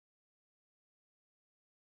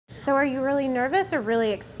So are you really nervous or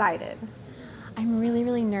really excited? I'm really,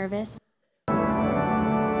 really nervous.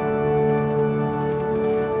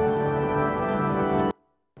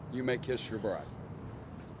 You may kiss your bride.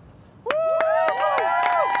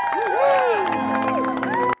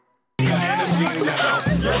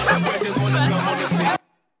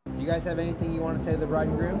 Do you guys have anything you want to say to the bride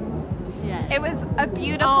and groom? Yes. It was a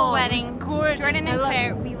beautiful wedding. It was gorgeous. Jordan and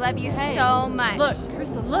Claire, we love you so much. Look,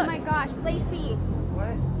 Krista, look. Oh my gosh, Lacey.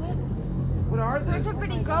 What are these? Where's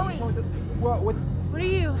everybody going? What are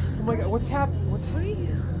you? Oh my God, what's happening? What are you?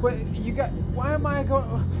 What you got? Why am I going?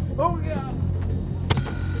 Oh God!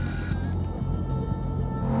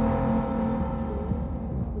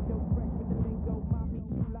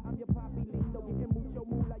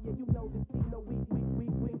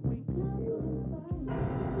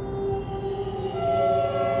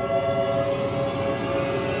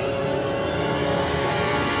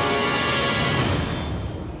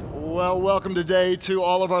 Well, welcome today to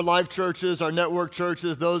all of our life churches, our network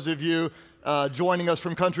churches, those of you joining us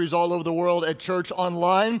from countries all over the world at Church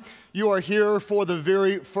Online. You are here for the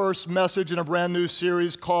very first message in a brand new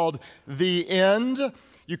series called The End.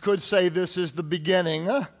 You could say this is the beginning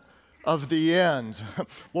of the end.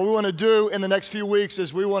 What we want to do in the next few weeks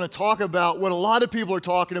is we want to talk about what a lot of people are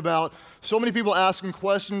talking about. So many people asking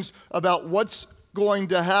questions about what's going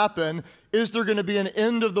to happen. Is there going to be an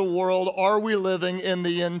end of the world? Are we living in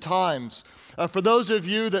the end times? For those of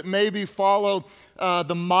you that maybe follow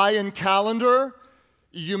the Mayan calendar,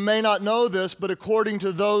 you may not know this, but according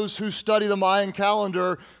to those who study the Mayan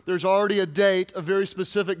calendar, there's already a date, a very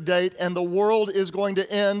specific date, and the world is going to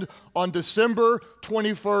end on December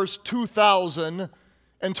 21st,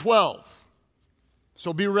 2012.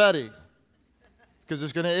 So be ready, because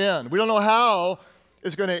it's going to end. We don't know how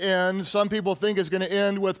it's going to end. Some people think it's going to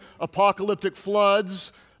end with apocalyptic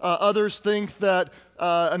floods. Others think that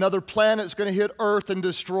another planet is going to hit Earth and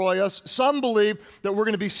destroy us. Some believe that we're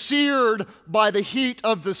going to be seared by the heat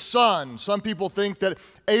of the sun. Some people think that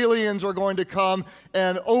aliens are going to come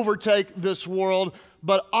and overtake this world.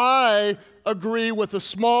 But I agree with a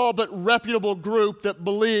small but reputable group that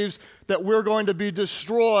believes that we're going to be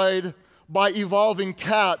destroyed by evolving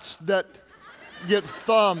cats that get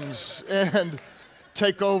thumbs and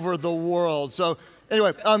take over the world. So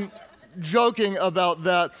anyway, I'm joking about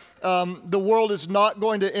that. The world is not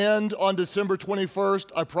going to end on December 21st.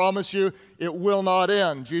 I promise you, it will not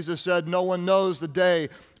end. Jesus said, no one knows the day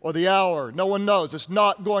or the hour. No one knows. It's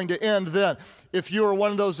not going to end then. If you are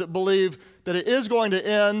one of those that believe that it is going to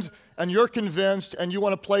end and you're convinced and you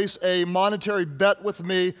want to place a monetary bet with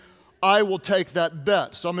me, I will take that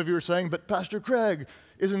bet. Some of you are saying, but Pastor Craig,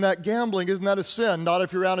 isn't that gambling? Isn't that a sin? Not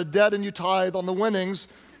if you're out of debt and you tithe on the winnings.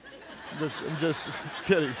 I'm just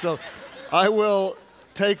kidding. So I will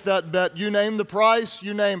take that bet. You name the price,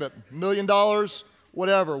 you name it. $1 million,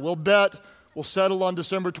 whatever. We'll bet. We'll settle on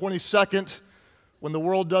December 22nd. When the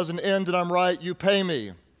world doesn't end and I'm right, you pay me.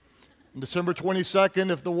 On December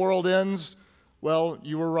 22nd, if the world ends, well,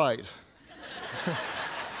 you were right.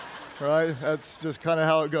 Right? That's just kind of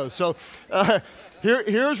how it goes. So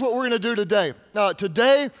here's what we're going to do today.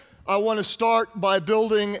 Today, I want to start by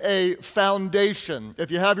building a foundation. If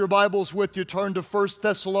you have your Bibles with you, turn to 1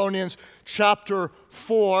 Thessalonians chapter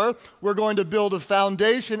 4. We're going to build a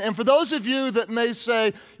foundation. And for those of you that may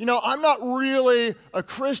say, you know, I'm not really a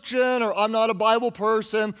Christian, or I'm not a Bible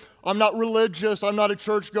person, I'm not religious, I'm not a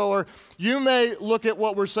churchgoer, you may look at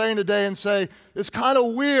what we're saying today and say, it's kind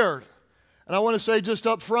of weird. And I want to say just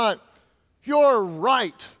up front, you're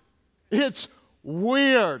right. It's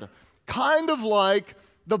weird. Kind of like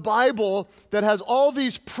the Bible that has all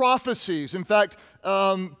these prophecies. In fact,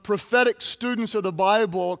 prophetic students of the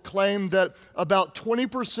Bible claim that about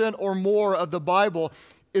 20% or more of the Bible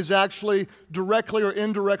is actually directly or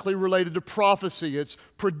indirectly related to prophecy. It's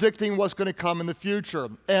predicting what's going to come in the future.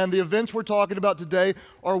 And the events we're talking about today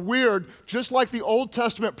are weird, just like the Old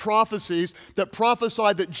Testament prophecies that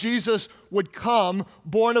prophesied that Jesus would come,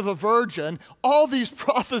 born of a virgin. All these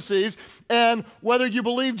prophecies, and whether you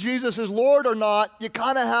believe Jesus is Lord or not, you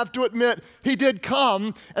kind of have to admit he did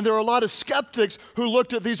come. And there are a lot of skeptics who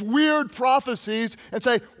looked at these weird prophecies and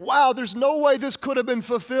say, wow, there's no way this could have been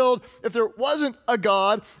fulfilled if there wasn't a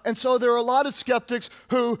God. And so there are a lot of skeptics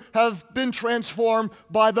who have been transformed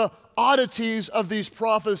by the oddities of these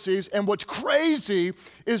prophecies. And what's crazy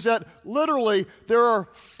is that literally there are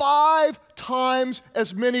 5 times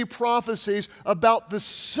as many prophecies about the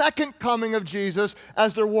second coming of Jesus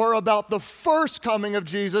as there were about the first coming of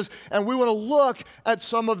Jesus, and we want to look at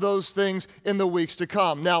some of those things in the weeks to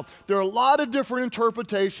come. Now, there are a lot of different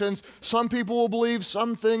interpretations. Some people will believe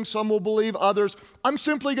some things, some will believe others. I'm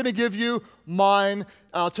simply going to give you mine.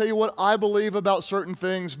 I'll tell you what I believe about certain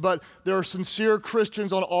things, but there are sincere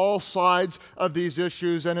Christians on all sides of these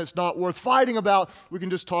issues, and it's not worth fighting about. We can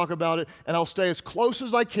just talk about it, and I'll stay as close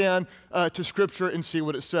as I can to Scripture and see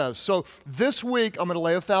what it says. So this week, I'm going to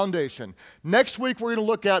lay a foundation. Next week, we're going to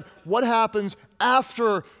look at what happens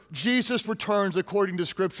after Jesus returns according to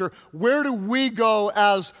Scripture. Where do we go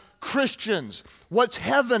as Christians? What's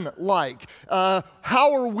heaven like? How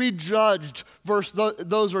are we judged versus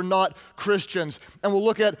those who are not Christians? And we'll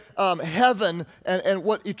look at heaven and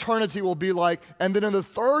what eternity will be like. And then in the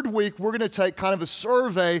third week, we're going to take kind of a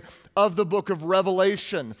survey of the book of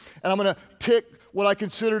Revelation. And I'm going to pick what I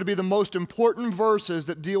consider to be the most important verses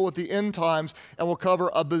that deal with the end times, and we'll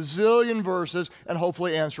cover a bazillion verses and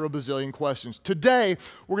hopefully answer a bazillion questions. Today,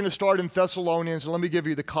 we're going to start in Thessalonians, and let me give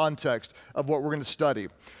you the context of what we're going to study.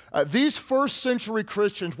 These first century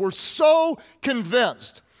Christians were so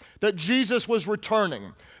convinced that Jesus was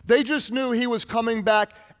returning. They just knew he was coming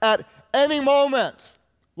back at any moment,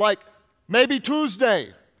 like maybe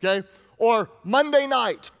Tuesday, okay, or Monday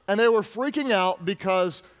night. And they were freaking out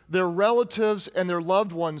because their relatives and their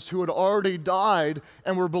loved ones who had already died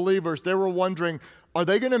and were believers, they were wondering, are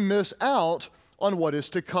they going to miss out on what is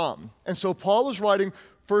to come? And so Paul was writing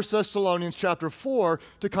 1 Thessalonians chapter 4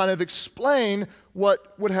 to kind of explain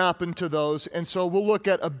what would happen to those. And so we'll look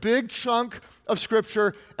at a big chunk of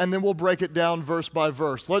Scripture, and then we'll break it down verse by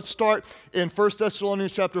verse. Let's start in 1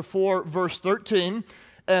 Thessalonians chapter 4, verse 13,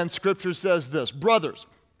 and Scripture says this: Brothers,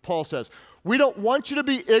 Paul says, we don't want you to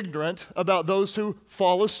be ignorant about those who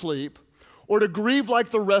fall asleep or to grieve like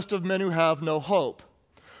the rest of men who have no hope.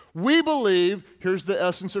 We believe, here's the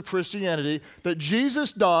essence of Christianity, that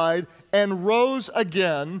Jesus died and rose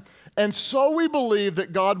again, and so we believe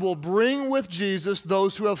that God will bring with Jesus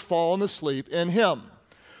those who have fallen asleep in him.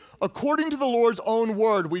 According to the Lord's own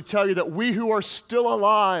word, we tell you that we who are still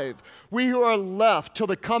alive, we who are left till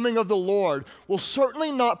the coming of the Lord, will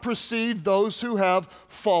certainly not precede those who have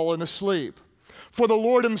fallen asleep. For the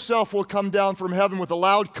Lord himself will come down from heaven with a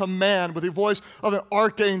loud command, with the voice of an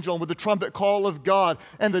archangel, and with the trumpet call of God,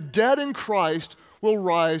 and the dead in Christ will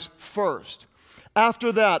rise first.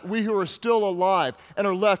 After that, we who are still alive and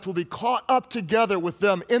are left will be caught up together with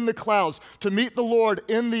them in the clouds to meet the Lord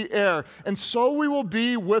in the air, and so we will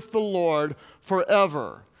be with the Lord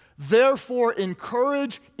forever. Therefore,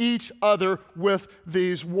 encourage each other with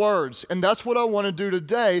these words. And that's what I want to do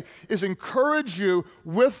today, is encourage you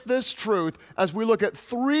with this truth as we look at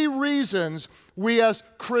 3 reasons we as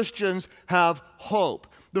Christians have hope.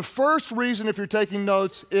 The first reason, if you're taking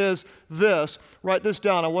notes, is this. Write this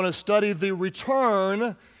down. I want to study the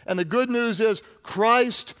return, and the good news is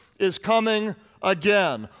Christ is coming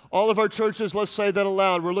again. All of our churches, let's say that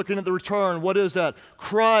aloud. We're looking at the return. What is that?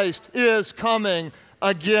 Christ is coming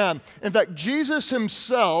again. In fact, Jesus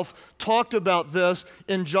himself talked about this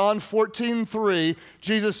in John 14:3.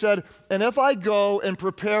 Jesus said, and if I go and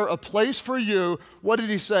prepare a place for you, what did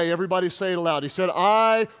he say? Everybody say it aloud. He said,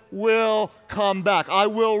 I will come back. I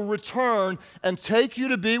will return and take you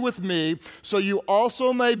to be with me so you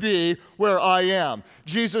also may be where I am.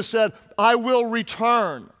 Jesus said, I will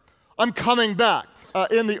return. I'm coming back.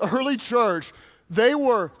 In the early church, they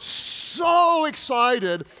were so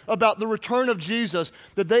excited about the return of Jesus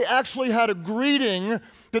that they actually had a greeting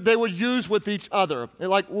that they would use with each other.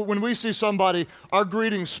 Like when we see somebody, our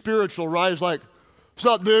greeting's spiritual, right? It's like, what's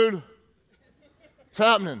up, dude? What's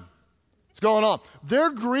happening? What's going on? Their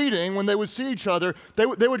greeting, when they would see each other, they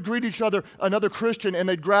would greet each other, another Christian, and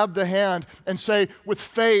they'd grab the hand and say, with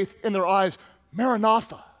faith in their eyes,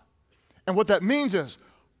 Maranatha. And what that means is,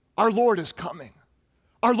 our Lord is coming.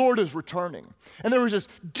 Our Lord is returning. And there was this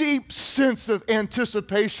deep sense of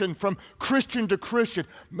anticipation from Christian to Christian.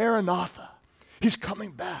 Maranatha, he's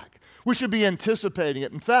coming back. We should be anticipating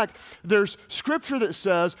it. In fact, there's scripture that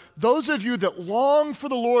says, those of you that long for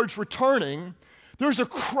the Lord's returning, there's a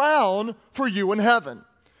crown for you in heaven.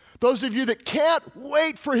 Those of you that can't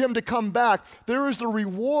wait for him to come back, there is the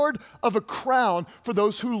reward of a crown for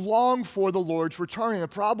those who long for the Lord's returning. The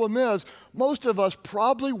problem is, most of us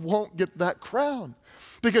probably won't get that crown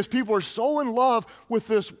because people are so in love with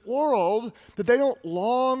this world that they don't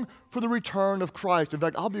long for the return of Christ. In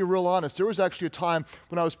fact, I'll be real honest. There was actually a time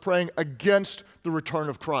when I was praying against the return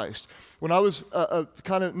of Christ. When I was a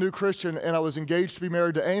kind of new Christian and I was engaged to be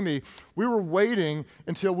married to Amy, we were waiting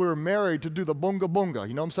until we were married to do the bunga bunga.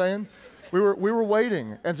 You know what I'm saying? We were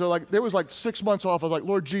waiting. And so there was 6 months off. I was like,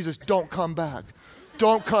 Lord Jesus, don't come back.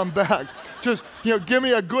 Don't come back. Just, give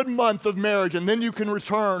me a good month of marriage and then you can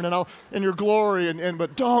return and I'll in your glory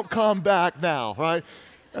but don't come back now, right?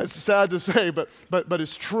 It's sad to say, but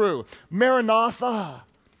it's true. Maranatha.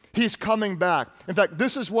 He's coming back. In fact,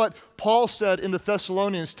 this is what Paul said in the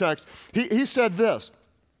Thessalonians text. He said this,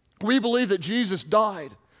 we believe that Jesus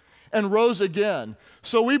died and rose again.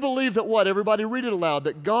 So we believe that what? Everybody read it aloud.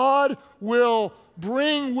 That God will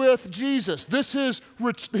bring with Jesus. This is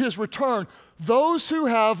his return. Those who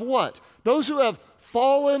have what? Those who have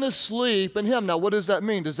fallen asleep in him. Now, what does that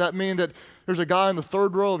mean? Does that mean that there's a guy in the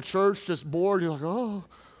third row of church just bored? You're like, oh,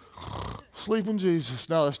 sleep in Jesus.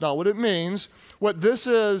 No, that's not what it means. What this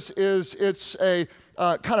is it's a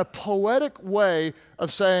kind of poetic way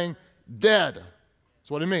of saying dead.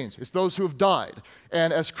 That's what it means. It's those who have died.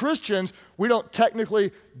 And as Christians, we don't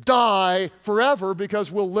technically die forever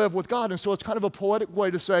because we'll live with God. And so it's kind of a poetic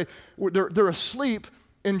way to say they're asleep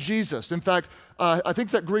in Jesus. In fact, I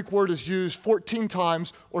think that Greek word is used 14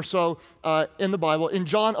 times or so in the Bible. In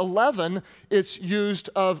John 11, it's used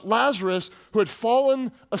of Lazarus who had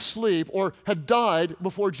fallen asleep or had died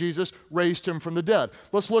before Jesus raised him from the dead.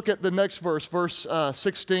 Let's look at the next verse. Verse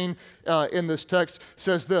 16 in this text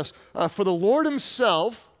says this, for the Lord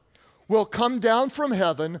himself will come down from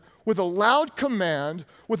heaven with a loud command,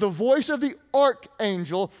 with the voice of the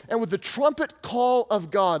archangel, and with the trumpet call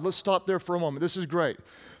of God. Let's stop there for a moment. This is great.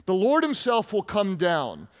 The Lord himself will come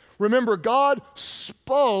down. Remember, God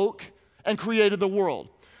spoke and created the world.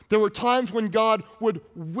 There were times when God would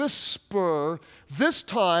whisper. This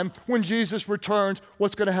time, when Jesus returns,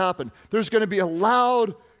 what's going to happen? There's going to be a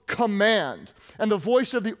loud command. And the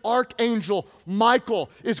voice of the archangel Michael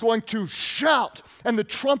is going to shout, and the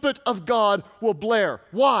trumpet of God will blare.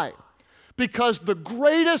 Why? Because the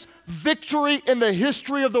greatest victory in the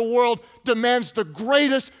history of the world demands the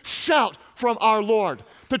greatest shout from our Lord.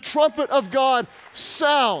 The trumpet of God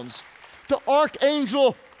sounds. The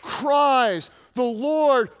archangel cries. The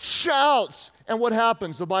Lord shouts. And what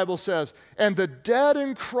happens? The Bible says, and the dead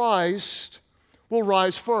in Christ will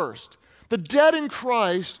rise first. The dead in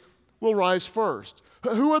Christ will rise first.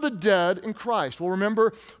 Who are the dead in Christ? Well,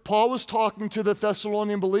 remember, Paul was talking to the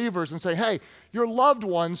Thessalonian believers and saying, hey, your loved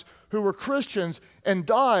ones who were Christians and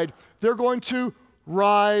died, they're going to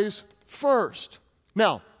rise first.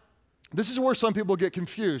 Now, this is where some people get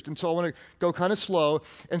confused, and so I want to go kind of slow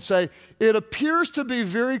and say, it appears to be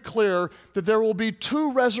very clear that there will be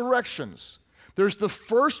two resurrections. There's the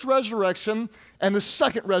first resurrection and the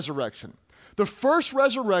second resurrection. The first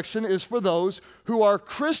resurrection is for those who are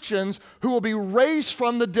Christians who will be raised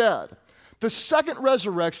from the dead. The second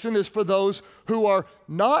resurrection is for those who are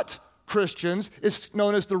not Christians. It's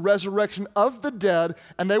known as the resurrection of the dead,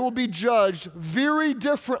 and they will be judged very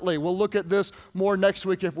differently. We'll look at this more next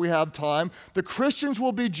week if we have time. The Christians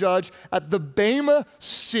will be judged at the Bema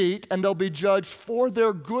seat, and they'll be judged for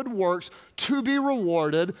their good works to be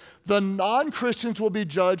rewarded. The non-Christians will be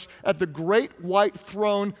judged at the great white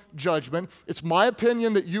throne judgment. It's my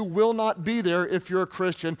opinion that you will not be there if you're a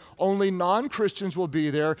Christian. Only non-Christians will be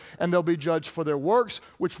there, and they'll be judged for their works,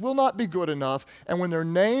 which will not be good enough. And when their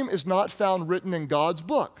name is not found written in God's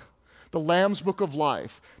book, the Lamb's book of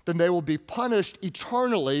life, then they will be punished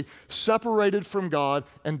eternally, separated from God,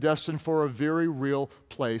 and destined for a very real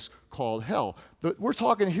place called hell. We're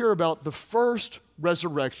talking here about the first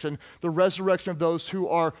resurrection, the resurrection of those who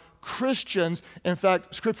are Christians. In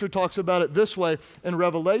fact, Scripture talks about it this way in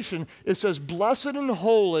Revelation. It says, blessed and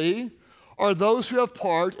holy are those who have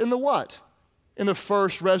part in the what? In the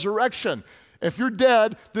first resurrection. If you're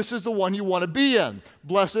dead, this is the one you want to be in.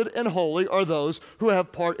 Blessed and holy are those who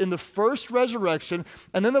have part in the first resurrection.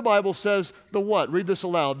 And then the Bible says the what? Read this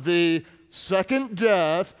aloud. The second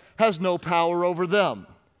death has no power over them.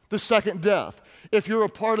 The second death. If you're a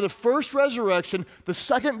part of the first resurrection, the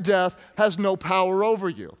second death has no power over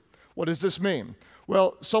you. What does this mean?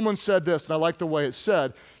 Well, someone said this, and I like the way it's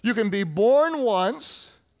said. You can be born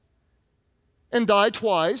once and die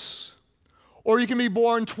twice, or you can be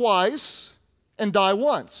born twice and die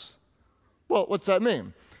once. Well, what's that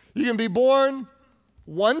mean? You can be born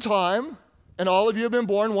one time, and all of you have been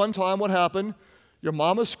born one time. What happened? Your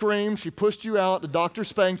mama screamed, she pushed you out, the doctor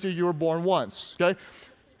spanked you were born once, okay?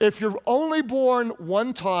 If you're only born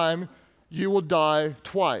one time, you will die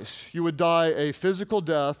twice. You would die a physical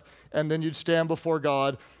death, and then you'd stand before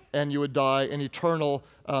God, and you would die an eternal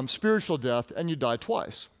spiritual death, and you'd die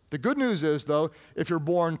twice. The good news is, though, if you're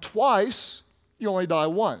born twice, you only die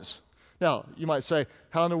once. Now, you might say,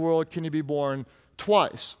 how in the world can you be born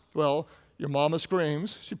twice? Well, your mama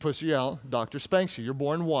screams, she puts you out, doctor spanks you, you're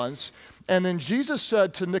born once. And then Jesus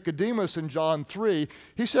said to Nicodemus in John 3,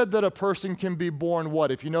 he said that a person can be born what?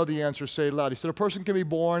 If you know the answer, say it loud. He said a person can be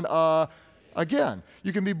born again.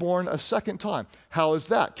 You can be born a second time. How is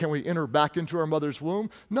that? Can we enter back into our mother's womb?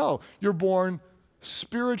 No, you're born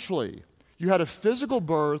spiritually. You had a physical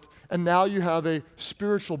birth, and now you have a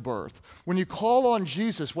spiritual birth. When you call on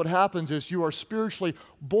Jesus, what happens is you are spiritually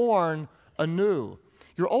born anew.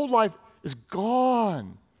 Your old life is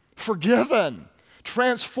gone, forgiven,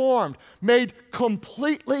 transformed, made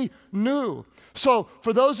completely new. So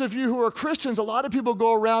for those of you who are Christians, a lot of people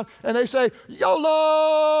go around and they say,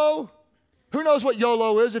 YOLO! Who knows what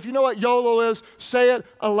YOLO is? If you know what YOLO is, say it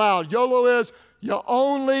aloud. YOLO is, you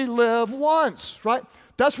only live once, right?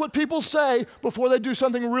 That's what people say before they do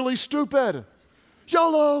something really stupid.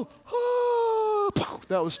 YOLO! Ah,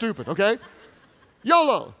 that was stupid, okay?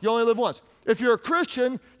 YOLO, you only live once. If you're a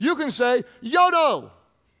Christian, you can say YODO.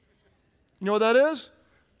 You know what that is?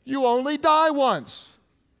 You only die once.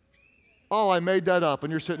 Oh, I made that up, and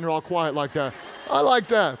you're sitting there all quiet like that. I like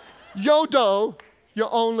that. YODO, you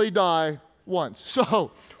only die once.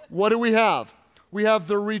 So, what do we have? We have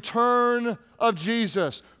the return of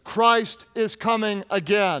Jesus. Christ is coming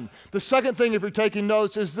again. The second thing, if you're taking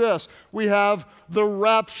notes, is this. We have the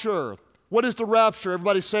rapture. What is the rapture?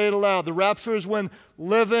 Everybody say it aloud. The rapture is when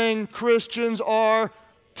living Christians are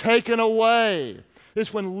taken away.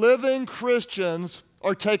 It's when living Christians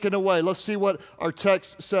are taken away. Let's see what our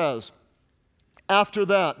text says. After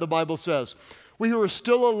that, the Bible says, we who are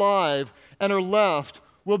still alive and are left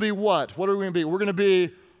will be what? What are we going to be? We're going to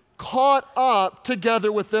be caught up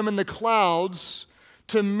together with them in the clouds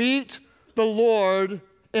to meet the Lord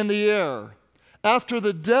in the air. After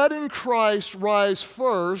the dead in Christ rise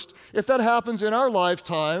first, if that happens in our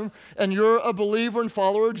lifetime and you're a believer and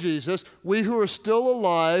follower of Jesus, we who are still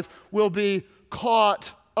alive will be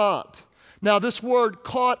caught up. Now, this word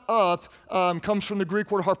caught up comes from the Greek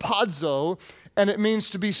word harpazo, and it means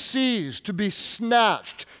to be seized, to be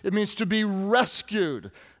snatched. It means to be rescued.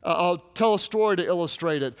 I'll tell a story to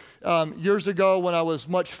illustrate it. Years ago, when I was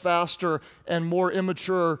much faster and more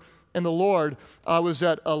immature in the Lord, I was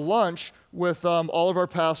at a lunch with all of our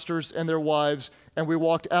pastors and their wives, and we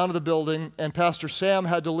walked out of the building, and Pastor Sam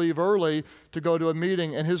had to leave early to go to a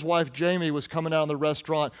meeting, and his wife Jamie was coming out of the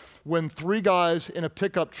restaurant when 3 guys in a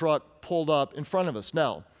pickup truck pulled up in front of us.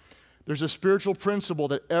 Now, there's a spiritual principle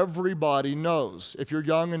that everybody knows. If you're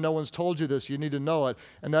young and no one's told you this, you need to know it,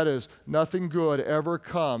 and that is nothing good ever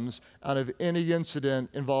comes out of any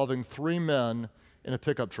incident involving 3 men in a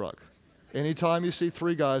pickup truck. Anytime you see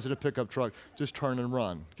 3 guys in a pickup truck, just turn and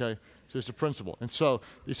run, okay? It's just a principle. And so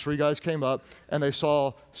these 3 guys came up, and they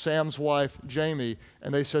saw Sam's wife, Jamie,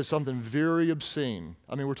 and they said something very obscene.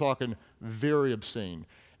 I mean, we're talking very obscene.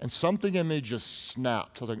 And something in me just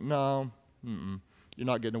snapped. I was like, no, you're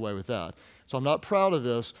not getting away with that. So I'm not proud of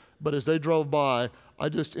this, but as they drove by, I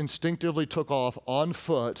just instinctively took off on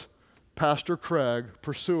foot, Pastor Craig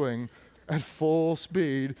pursuing at full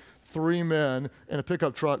speed 3 men in a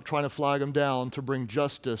pickup truck trying to flag them down to bring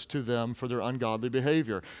justice to them for their ungodly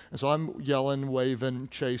behavior. And so I'm yelling, waving,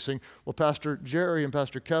 chasing. Well, Pastor Jerry and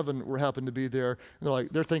Pastor Kevin were happened to be there. And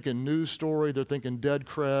they're thinking news story, they're thinking dead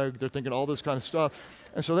Craig, they're thinking all this kind of stuff.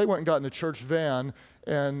 And so they went and got in the church van,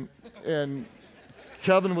 and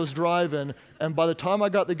Kevin was driving, and by the time I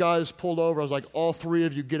got the guys pulled over, I was like, all 3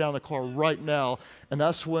 of you get out of the car right now. And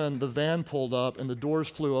that's when the van pulled up and the doors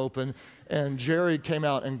flew open, and Jerry came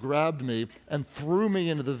out and grabbed me and threw me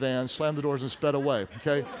into the van, slammed the doors, and sped away,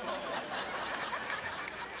 okay?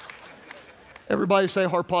 Everybody say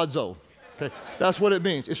harpazo, okay? That's what it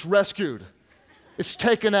means. It's rescued. It's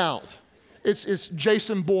taken out. It's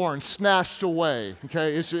Jason Bourne, snatched away,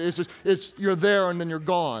 okay? It's you're there and then you're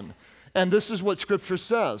gone. And this is what Scripture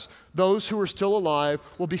says. Those who are still alive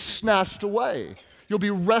will be snatched away. You'll be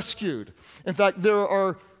rescued. In fact, there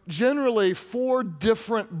are generally 4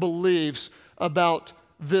 different beliefs about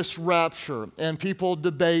this rapture, and people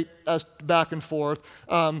debate us back and forth.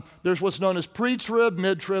 There's what's known as pre-trib,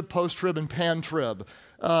 mid-trib, post-trib, and pan-trib.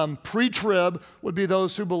 Pre-trib would be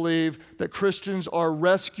those who believe that Christians are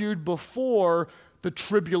rescued before the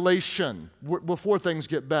tribulation, before things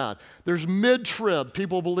get bad. There's mid-trib.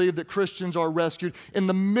 People believe that Christians are rescued in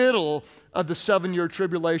the middle of the 7-year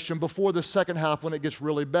tribulation before the second half when it gets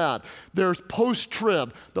really bad. There's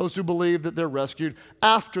post-trib, those who believe that they're rescued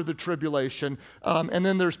after the tribulation. And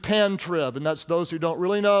then there's pan-trib, and that's those who don't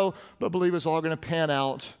really know but believe it's all going to pan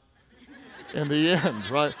out in the end,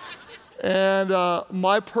 right? And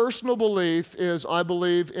my personal belief is I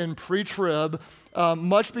believe in pre-trib,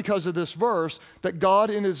 much because of this verse, that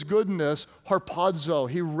God in his goodness, harpazo,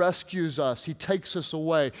 he rescues us, he takes us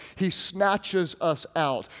away, he snatches us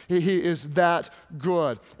out. He is that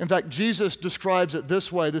good. In fact, Jesus describes it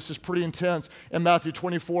this way. This is pretty intense in Matthew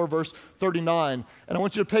 24, verse 39. And I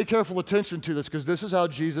want you to pay careful attention to this because this is how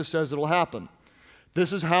Jesus says it'll happen.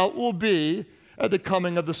 This is how it will be at the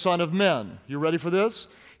coming of the Son of Men. You ready for this?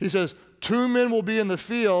 He says, 2 men will be in the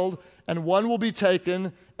field, and one will be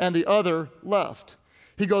taken, and the other left.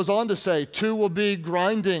 He goes on to say, 2 will be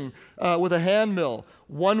grinding with a hand mill.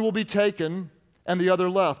 One will be taken, and the other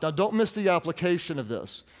left. Now, don't miss the application of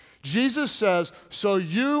this. Jesus says, so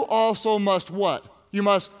you also must what? You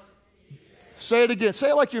must, say it again.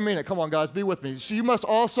 Say it like you mean it. Come on, guys, be with me. So you must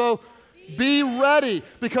also be ready,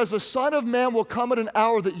 because the Son of Man will come at an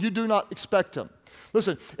hour that you do not expect him.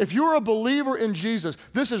 Listen, if you're a believer in Jesus,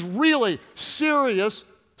 this is really serious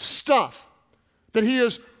stuff, that he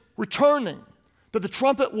is returning, that the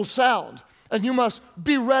trumpet will sound, and you must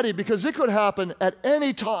be ready because it could happen at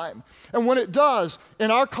any time. And when it does,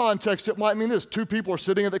 in our context, it might mean this. 2 people are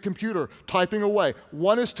sitting at the computer typing away.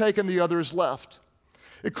 One is taken, the other is left.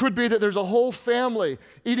 It could be that there's a whole family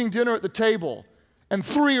eating dinner at the table, and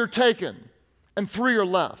 3 are taken, and 3 are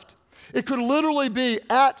left. It could literally be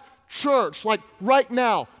at church, like right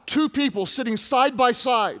now, 2 people sitting side by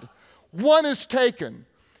side. One is taken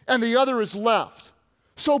and the other is left.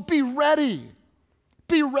 So be ready.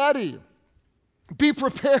 Be ready. Be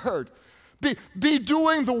prepared. Be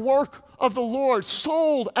doing the work of the Lord,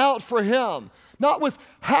 sold out for him, not with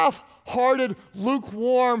half-hearted,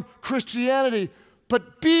 lukewarm Christianity,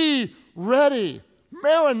 but be ready.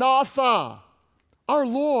 Maranatha, our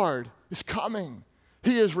Lord is coming.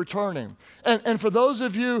 He is returning. And for those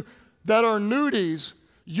of you that are nudies,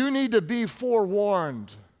 you need to be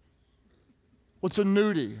forewarned. What's a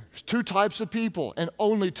nudie? There's 2 types of people, and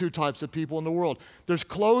only 2 types of people in the world. There's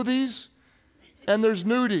clothies and there's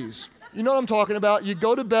nudies. You know what I'm talking about? You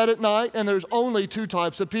go to bed at night and there's only 2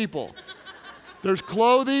 types of people. There's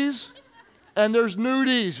clothies and there's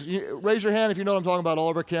nudies. Raise your hand if you know what I'm talking about all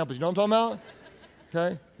over campus. You know what I'm talking about?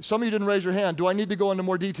 Okay? Some of you didn't raise your hand. Do I need to go into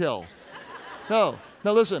more detail? No.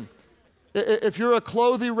 Now listen. If you're a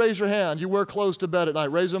clothie, raise your hand. You wear clothes to bed at night.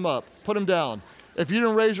 Raise them up. Put them down. If you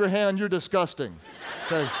didn't raise your hand, you're disgusting.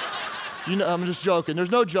 Okay? I'm just joking. There's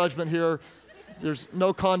no judgment here. There's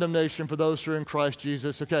no condemnation for those who are in Christ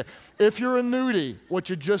Jesus. Okay? If you're a nudie, what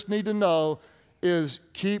you just need to know is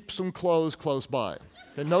keep some clothes close by.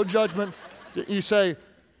 Okay? No judgment. You say,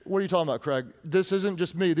 what are you talking about, Craig? This isn't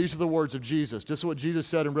just me. These are the words of Jesus. This is what Jesus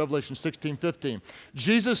said in Revelation 16:15.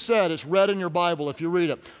 Jesus said, it's read in your Bible if you read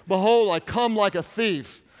it, behold, I come like a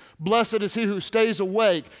thief. Blessed is he who stays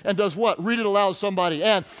awake and does what? Read it aloud, somebody.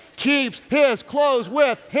 And keeps his clothes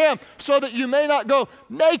with him so that you may not go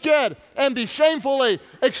naked and be shamefully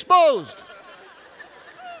exposed.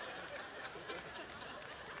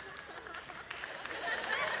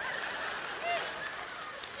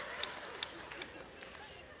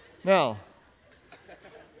 Now,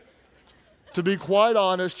 to be quite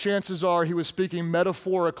honest, chances are he was speaking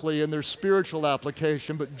metaphorically in their spiritual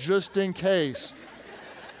application, but just in case,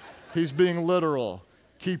 he's being literal.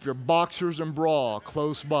 Keep your boxers and bra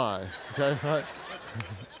close by, okay? Right?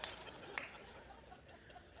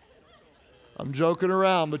 I'm joking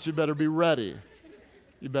around, but you better be ready.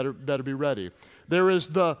 You better be ready. There is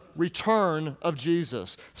the return of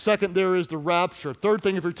Jesus. Second, there is the rapture. Third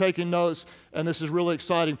thing, if you're taking notes, and this is really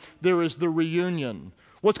exciting, there is the reunion.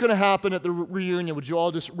 What's going to happen at the reunion? Would you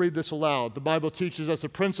all just read this aloud? The Bible teaches us a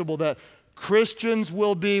principle that Christians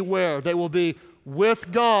will be where? They will be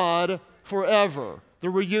with God forever. The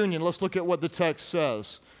reunion. Let's look at what the text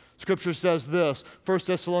says. Scripture says this, 1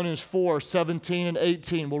 Thessalonians 4:17 and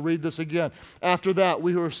 18. We'll read this again. After that,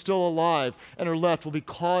 we who are still alive and are left will be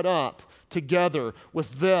caught up together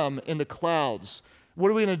with them in the clouds. What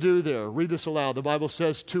are we going to do there? Read this aloud. The Bible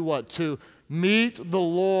says to what? To meet the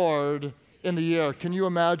Lord in the air. Can you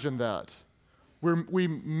imagine that? We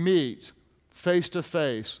meet face to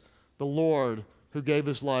face the Lord who gave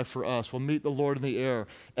his life for us. We'll meet the Lord in the air.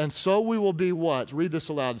 And so we will be what? Read this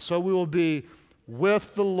aloud. So we will be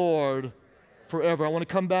with the Lord forever. I want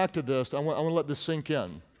to come back to this. I want to let this sink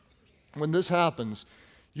in. When this happens,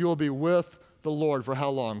 you will be with the Lord for how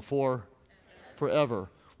long? Forever.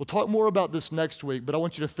 We'll talk more about this next week, but I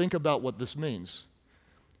want you to think about what this means.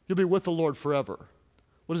 You'll be with the Lord forever.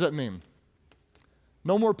 What does that mean?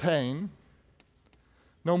 No more pain,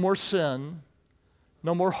 no more sin,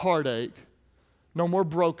 no more heartache, no more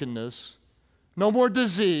brokenness, no more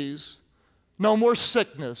disease, no more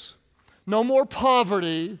sickness, no more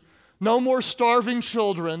poverty, no more starving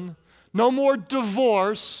children, no more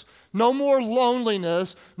divorce, no more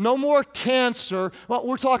loneliness, no more cancer. Well,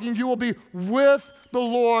 we're talking you will be with the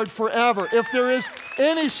Lord forever. If there is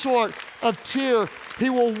any sort of tear, He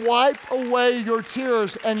will wipe away your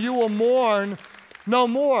tears and you will mourn no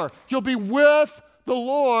more. You'll be with the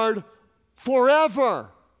Lord forever.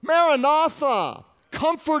 Maranatha.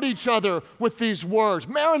 Comfort each other with these words.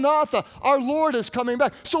 Maranatha, our Lord is coming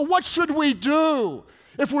back. So what should we do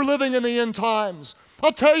if we're living in the end times?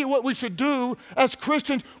 I'll tell you what we should do as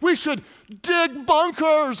Christians. We should dig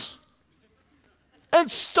bunkers and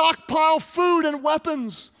stockpile food and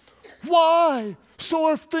weapons. Why?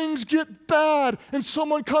 So if things get bad and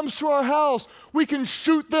someone comes to our house, we can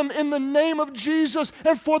shoot them in the name of Jesus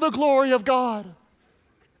and for the glory of God.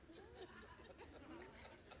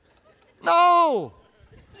 No.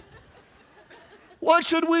 What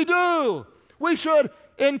should we do? We should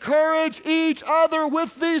encourage each other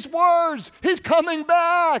with these words. He's coming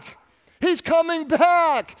back. He's coming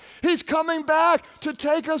back. He's coming back to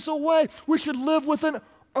take us away. We should live with an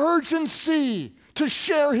urgency to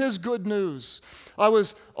share His good news. I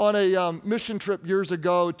was on a mission trip years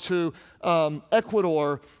ago to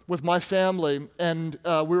Ecuador with my family, and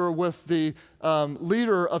we were with the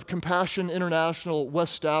leader of Compassion International,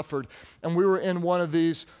 West Stafford, and we were in one of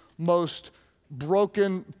these most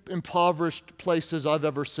broken, impoverished places I've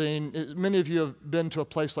ever seen. Many of you have been to a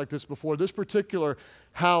place like this before. This particular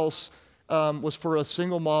house was for a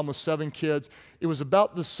single mom with 7 kids. It was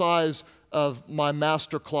about the size of my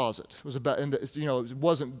master closet. It was about, it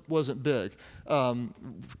wasn't big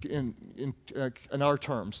in our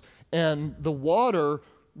terms. And the water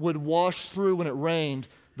would wash through when it rained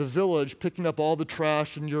the village, picking up all the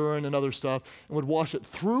trash and urine and other stuff, and would wash it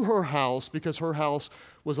through her house because her house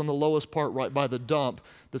was on the lowest part right by the dump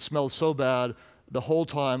that smelled so bad the whole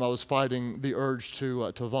time I was fighting the urge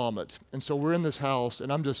to vomit. And so we're in this house,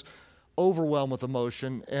 and I'm just overwhelmed with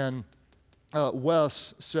emotion. And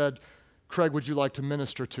Wes said, "Craig, would you like to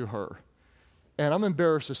minister to her?" And I'm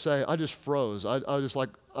embarrassed to say, I just froze. I was just like,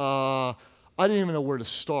 I didn't even know where to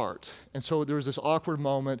start. And so there was this awkward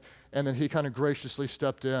moment, and then he kind of graciously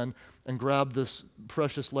stepped in and grabbed this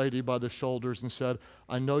precious lady by the shoulders and said,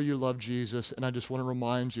 "I know you love Jesus, and I just want to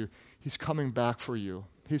remind you, He's coming back for you.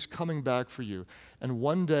 He's coming back for you. And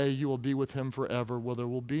one day you will be with Him forever, where there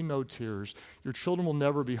will be no tears. Your children will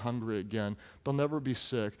never be hungry again. They'll never be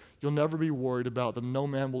sick. You'll never be worried about them. No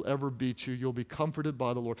man will ever beat you. You'll be comforted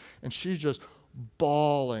by the Lord." And she's just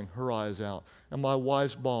bawling her eyes out. And my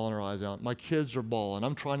wife's bawling her eyes out. My kids are bawling.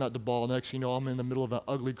 I'm trying not to bawl. Next thing you know, I'm in the middle of an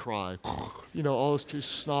ugly cry. All this just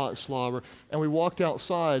snot, slobber. And we walked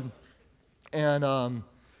outside, and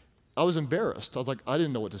I was embarrassed. I was like, I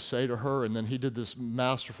didn't know what to say to her. And then he did this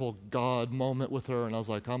masterful God moment with her, and I was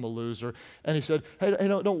like, I'm a loser. And he said, hey,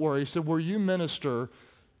 don't worry. He said, where you minister,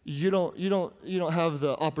 you don't have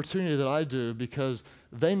the opportunity that I do, because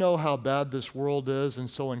they know how bad this world is, and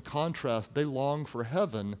so in contrast, they long for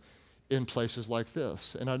heaven in places like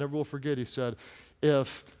this. And I never will forget, he said,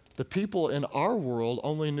 if the people in our world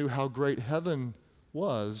only knew how great heaven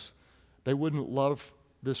was, they wouldn't love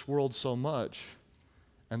this world so much,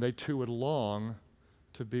 and they too would long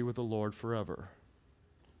to be with the Lord forever.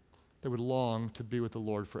 They would long to be with the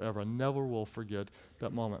Lord forever. I never will forget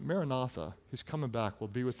that moment. Maranatha, He's coming back. We'll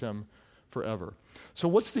be with Him forever. So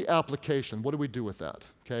what's the application? What do we do with that?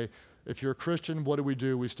 Okay, if you're a Christian, what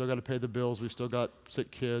do? We still got to pay the bills. We still got sick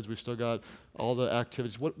kids. We still got all the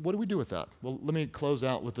activities. What do we do with that? Well, let me close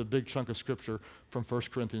out with a big chunk of scripture from 1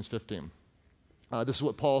 Corinthians 15. This is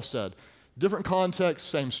what Paul said. Different context,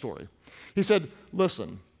 same story. He said,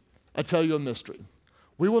 listen, I tell you a mystery.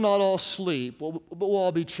 We will not all sleep, but we'll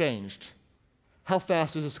all be changed. How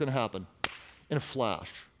fast is this going to happen? In a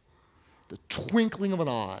flash. The twinkling of an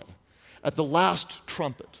eye. At the last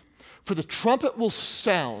trumpet. For the trumpet will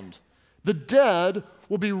sound. The dead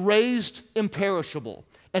will be raised imperishable,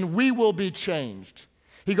 and we will be changed.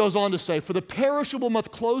 He goes on to say, for the perishable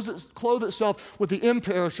must clothe itself with the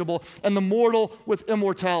imperishable, and the mortal with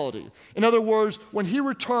immortality. In other words, when He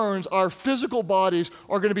returns, our physical bodies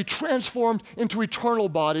are going to be transformed into eternal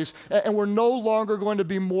bodies, and we're no longer going to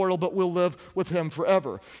be mortal, but we'll live with Him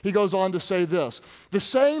forever. He goes on to say this, the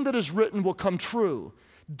saying that is written will come true.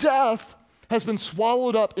 Death has been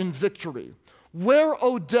swallowed up in victory. Where,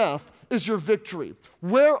 O death, is your victory?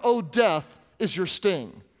 Where, O death, is your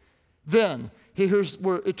sting? Then, here's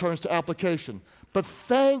where it turns to application. But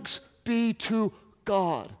thanks be to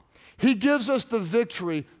God. He gives us the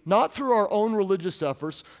victory not through our own religious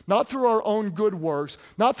efforts, not through our own good works,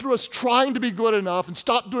 not through us trying to be good enough and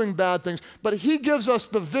stop doing bad things, but He gives us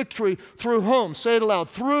the victory through whom? Say it aloud.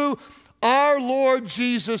 Through Our Lord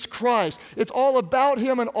Jesus Christ. It's all about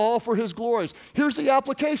him and all for his glories. Here's the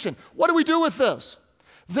application. What do we do with this?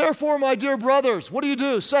 Therefore, my dear brothers, what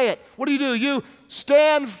do? Say it. What do? You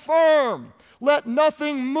stand firm. Let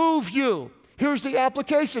nothing move you. Here's the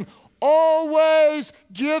application. Always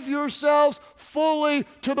give yourselves fully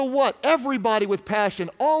to the what? Everybody with passion.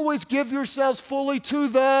 Always give yourselves fully to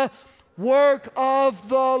the work of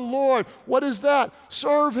the Lord. What is that?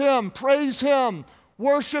 Serve him, praise him,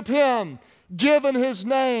 worship him, give in his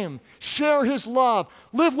name, share his love,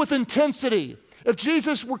 live with intensity. If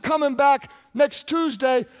Jesus were coming back next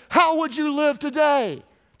Tuesday, how would you live today?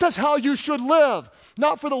 That's how you should live.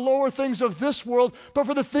 Not for the lower things of this world, but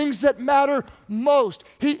for the things that matter most.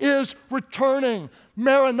 He is returning.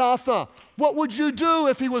 Maranatha. What would you do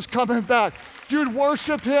if he was coming back? You'd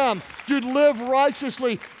worship him. You'd live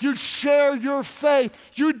righteously. You'd share your faith.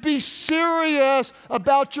 You'd be serious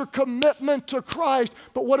about your commitment to Christ.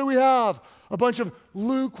 But what do we have? A bunch of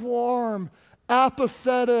lukewarm,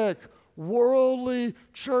 apathetic, worldly,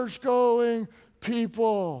 church-going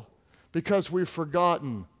people because we've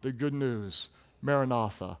forgotten the good news.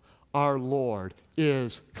 Maranatha, our Lord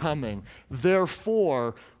is coming.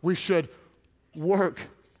 Therefore, we should work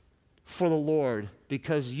for the Lord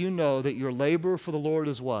because you know that your labor for the Lord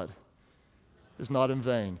is what? Is not in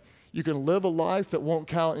vain. You can live a life that won't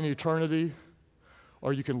count in eternity,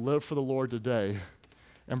 or you can live for the Lord today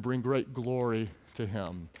and bring great glory to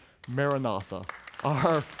him. Maranatha,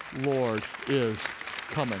 our Lord is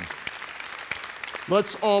coming.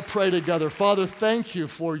 Let's all pray together. Father, thank you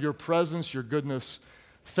for your presence, your goodness.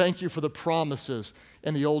 Thank you for the promises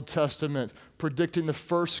in the Old Testament predicting the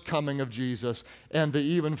first coming of Jesus and the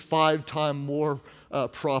even 5 times more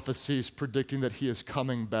prophecies predicting that he is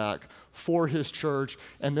coming back for his church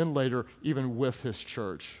and then later even with his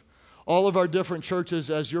church. All of our different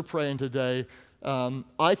churches, as you're praying today,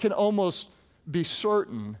 I can almost be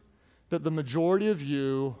certain that the majority of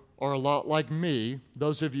you are a lot like me,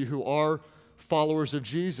 those of you who are followers of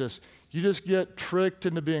Jesus. You just get tricked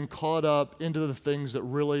into being caught up into the things that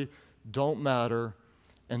really don't matter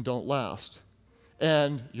and don't last.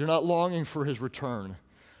 And you're not longing for his return.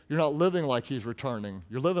 You're not living like he's returning.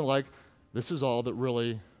 You're living like this is all that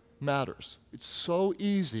really matters. It's so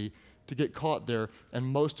easy to get caught there, and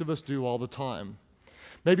most of us do all the time.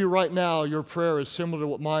 Maybe right now your prayer is similar to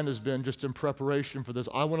what mine has been just in preparation for this.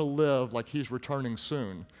 I want to live like he's returning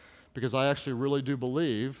soon because I actually really do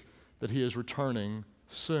believe that he is returning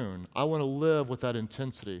soon. I want to live with that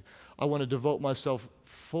intensity. I want to devote myself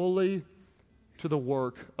fully to the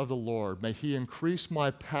work of the Lord. May he increase my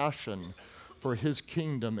passion for his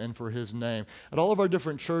kingdom and for his name. At all of our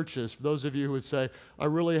different churches, for those of you who would say, I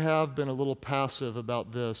really have been a little passive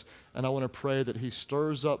about this, and I want to pray that he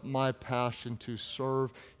stirs up my passion to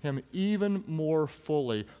serve him even more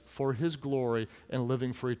fully for his glory and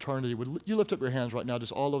living for eternity. Would you lift up your hands right now,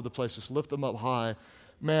 just all over the place, just lift them up high.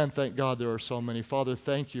 Man, thank God there are so many. Father,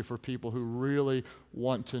 thank you for people who really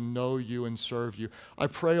want to know you and serve you. I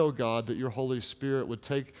pray, oh God, that your Holy Spirit would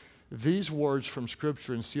take these words from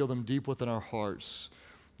Scripture and seal them deep within our hearts.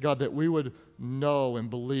 God, that we would know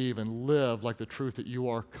and believe and live like the truth that you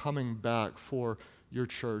are coming back for your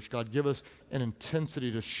church. God, give us an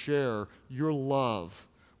intensity to share your love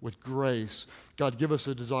with grace. God, give us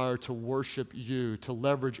a desire to worship you, to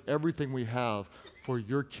leverage everything we have for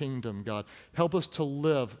your kingdom, God. Help us to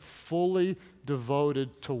live fully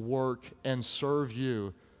devoted to work and serve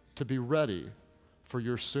you, to be ready for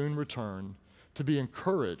your soon return, to be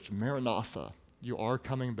encouraged, Maranatha, you are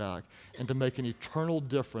coming back, and to make an eternal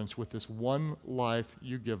difference with this one life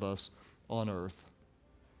you give us on earth.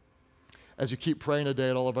 As you keep praying today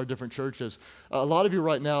at all of our different churches, a lot of you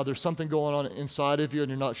right now, there's something going on inside of you and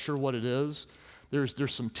you're not sure what it is.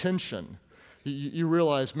 There's some tension. You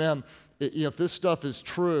realize, man, if this stuff is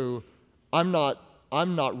true, I'm not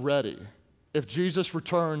ready. If Jesus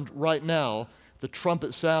returned right now, the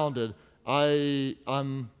trumpet sounded,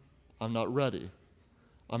 I'm not ready.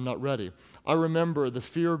 I'm not ready. I remember the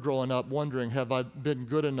fear growing up, wondering, have I been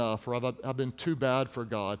good enough or have I been too bad for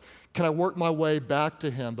God? Can I work my way back to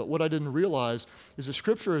him? But what I didn't realize is the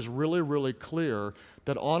Scripture is really, really clear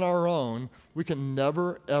that on our own, we can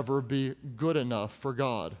never, ever be good enough for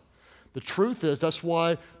God. The truth is, that's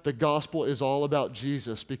why the gospel is all about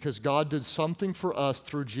Jesus, because God did something for us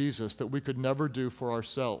through Jesus that we could never do for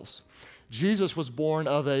ourselves. Jesus was born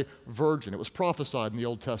of a virgin. It was prophesied in the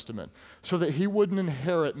Old Testament, so that he wouldn't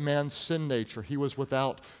inherit man's sin nature. He was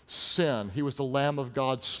without sin. He was the Lamb of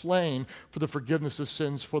God slain for the forgiveness of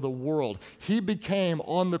sins for the world. He became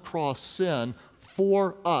on the cross sin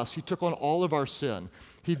for us. He took on all of our sin.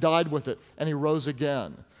 He died with it, and he rose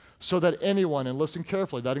again, so that anyone, and listen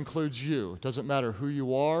carefully, that includes you, it doesn't matter who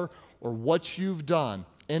you are or what you've done,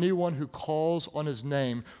 anyone who calls on his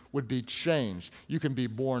name would be changed. You can be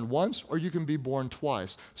born once or you can be born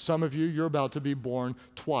twice. Some of you, you're about to be born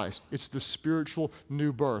twice. It's the spiritual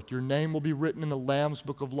new birth. Your name will be written in the Lamb's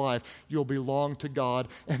Book of Life. You'll belong to God,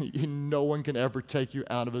 and no one can ever take you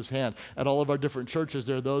out of his hand. At all of our different churches,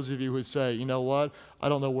 there are those of you who say, you know what? I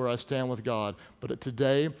don't know where I stand with God, but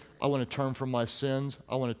today I want to turn from my sins.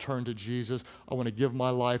 I want to turn to Jesus. I want to give my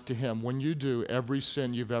life to him. When you do, every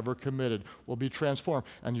sin you've ever committed will be transformed,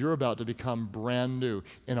 and you're about to become brand new.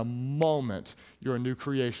 In a moment, you're a new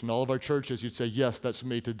creation. All of our churches, you'd say, yes, that's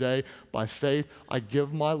me. Today, by faith, I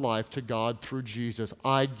give my life to God through Jesus.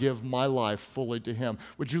 I give my life fully to him.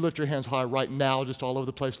 Would you lift your hands high right now, just all over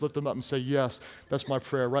the place? Lift them up and say, yes, that's my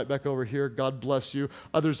prayer. Right back over here, God bless you.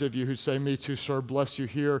 Others of you who say, me too, sir, bless you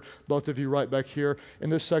here. Both of you right back here. In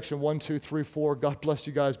this section, 1, 2, 3, 4, God bless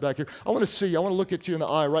you guys back here. I want to see you. I want to look at you in the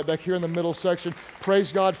eye right back here in the middle section.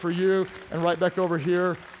 Praise God for you. And right back over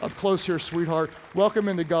here, up close here, sweetheart. Welcome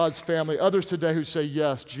into God's family. Others today who say,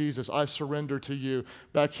 yes, Jesus, I surrender to you.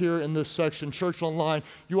 Back here in this section, Church Online,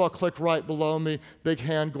 you all click right below me. Big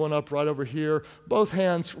hand going up right over here. Both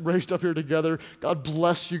hands raised up here together. God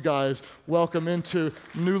bless you guys. Welcome into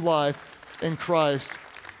new life in Christ.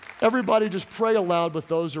 Everybody just pray aloud with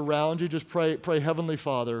those around you. Just pray, Heavenly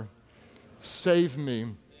Father, save me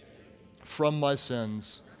from my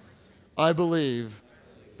sins. I believe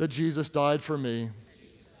that Jesus died for me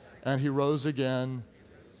and he rose again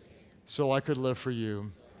so I could live for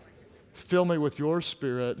you. Fill me with your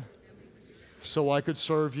Spirit so I could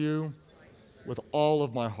serve you with all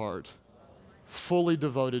of my heart, fully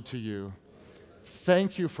devoted to you.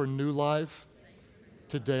 Thank you for new life.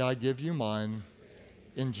 Today I give you mine.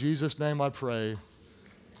 In Jesus' name I pray.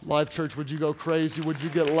 Life Church, would you go crazy? Would you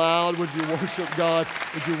get loud? Would you worship God?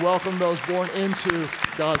 Would you welcome those born into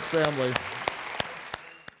God's family?